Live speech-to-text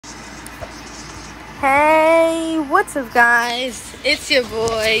Hey, what's up guys? It's your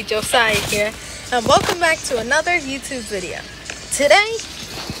boy Josiah here, and welcome back to another YouTube video. Today,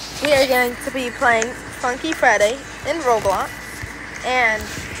 we are going to be playing Funky Friday in Roblox, and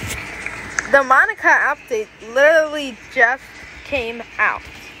the Monika update literally just came out.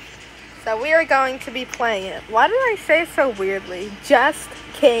 So we are going to be playing it. Why did I say it so weirdly? Just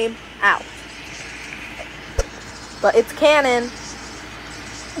came out. But it's canon.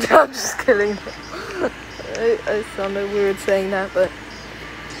 I'm just kidding. I sounded weird saying that, but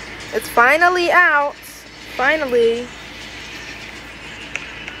it's finally out. Finally.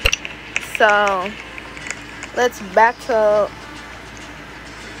 So let's battle.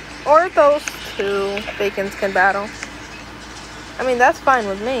 Or those two bacons can battle. I mean, that's fine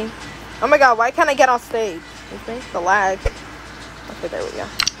with me. Oh my god, why can't I get on stage? You think? The lag. Okay, there we go.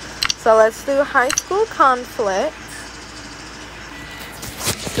 So let's do High School Conflict.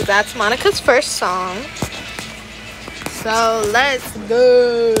 So that's Monika's first song. So let's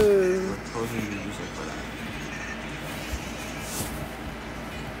go.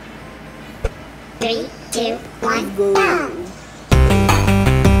 3, 2, 1, go.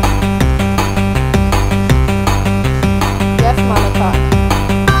 Yes, Monika.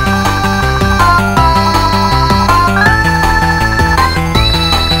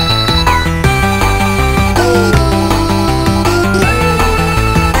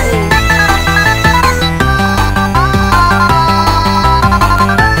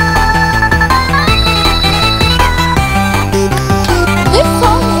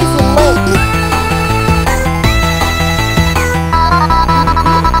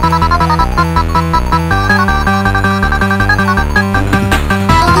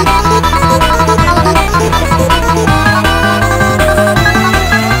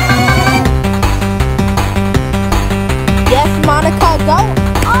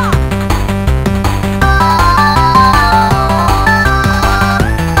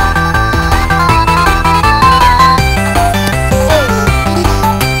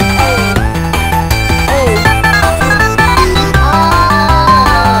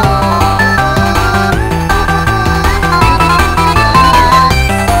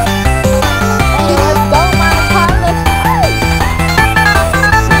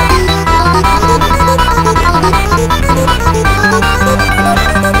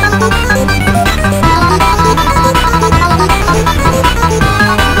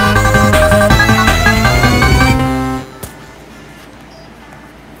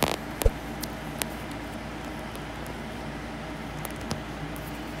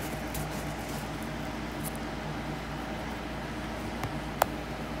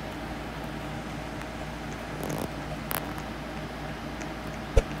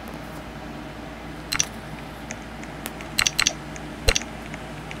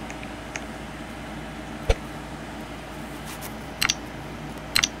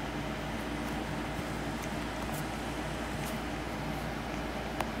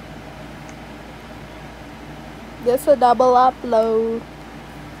 This a double upload.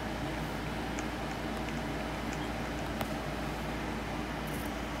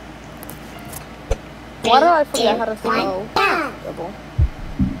 Why do I forget how to spell double?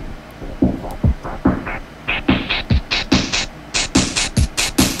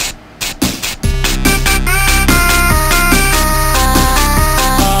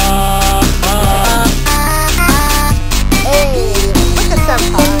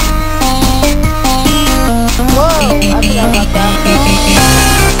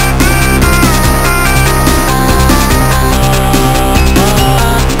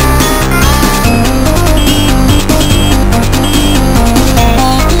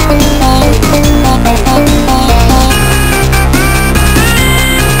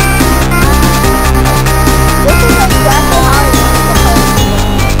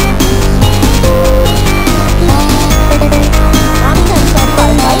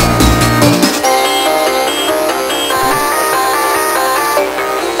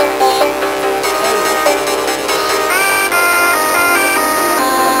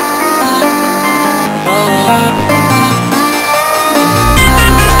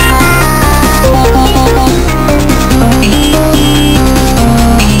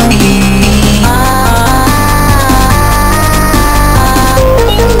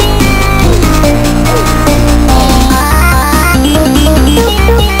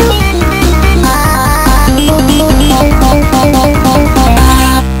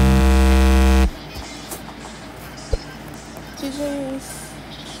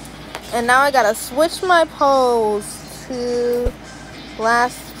 And now I gotta switch my pose to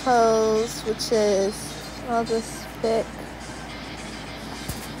last pose, which is, I'll just pick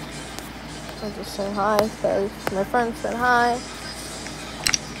I'll just say hi because my friend said hi.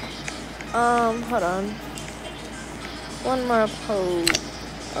 Hold on. One more pose.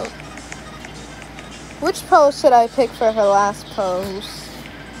 Oh. Which pose should I pick for her last pose?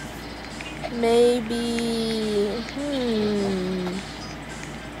 Maybe,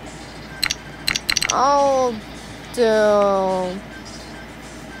 I'll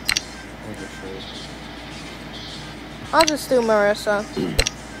just do Marissa.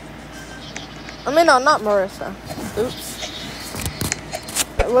 I mean, no, not Marissa. Oops.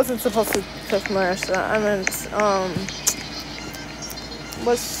 I wasn't supposed to pick Marissa. I meant,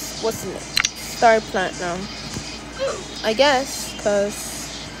 what's the name? Star Platinum. I guess, because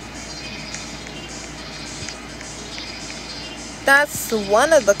that's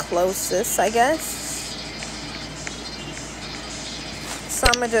one of the closest, I guess. So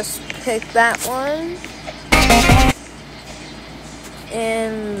I'm gonna just pick that one.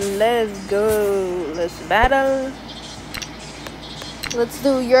 And let's go. Let's battle. Let's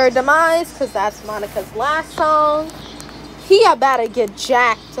do Your Demise, because that's Monica's last song. He about to get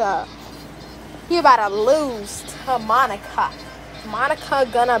jacked up. He about to lose to Monika. Monika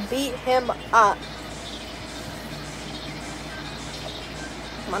gonna beat him up.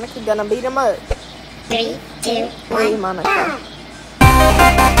 Monika gonna beat him up. 3, 2, 1. Hey, Monika.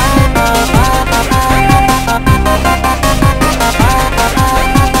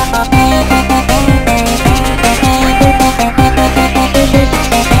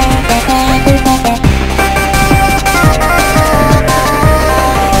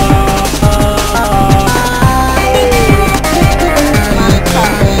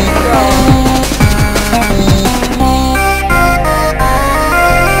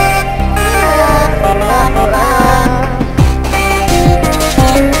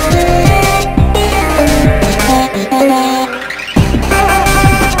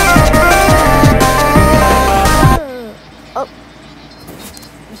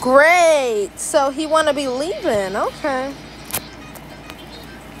 Great. So he wanna be leaving. Okay.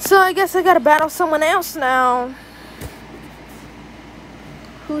 So I guess I gotta battle someone else now.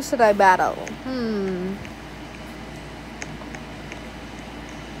 Who should I battle?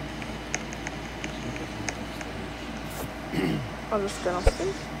 I'll just go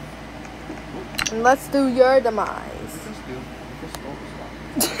upstairs. And let's do Your Demise.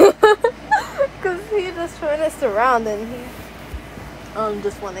 Cause he just finished a round and he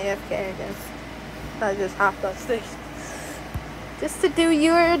just went AFK, I guess. I just hopped upstairs. Just to do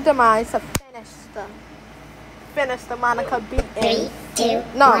Your Demise, to finish the Monika beating. 3, 2,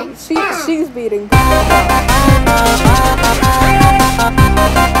 No, 1. she's beating. Okay,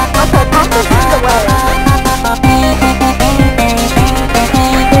 pump is in the way.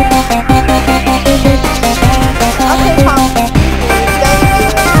 Okay, pump.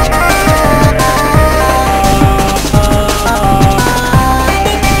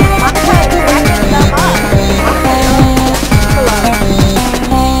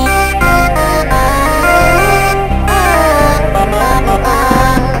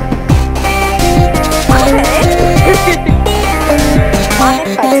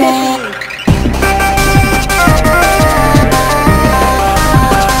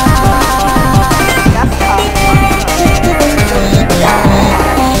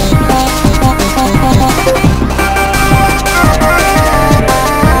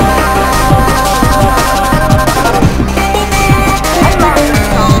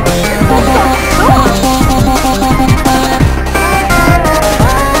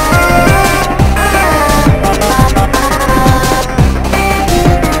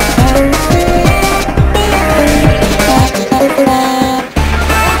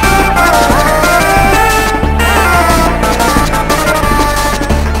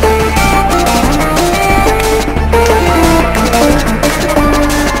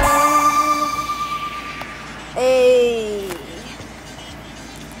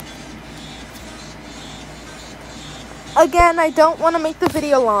 Again, I don't want to make the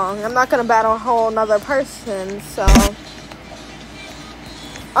video long. I'm not going to battle a whole nother person, so. Oh,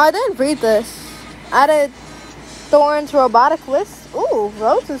 I didn't read this. Added Thorn's Robotic Wisp. Ooh,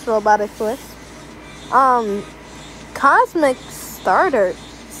 Rose's Robotic Wisp. Cosmic Stardust.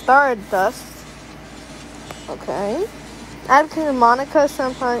 Okay. Add to Monika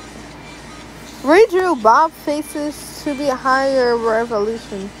Senpai. Redrew Bob faces to be a higher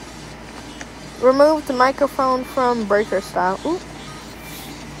revolution. Remove the microphone from breaker style. Ooh.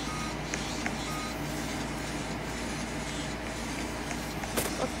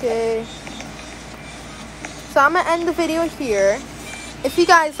 Okay. So I'm gonna end the video here. If you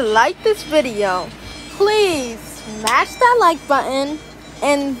guys like this video, please smash that like button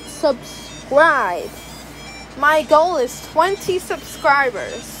and subscribe. My goal is 20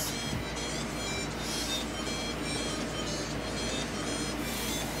 subscribers.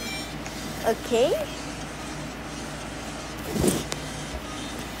 Okay?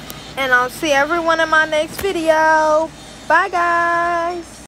 And I'll see everyone in my next video. Bye, guys.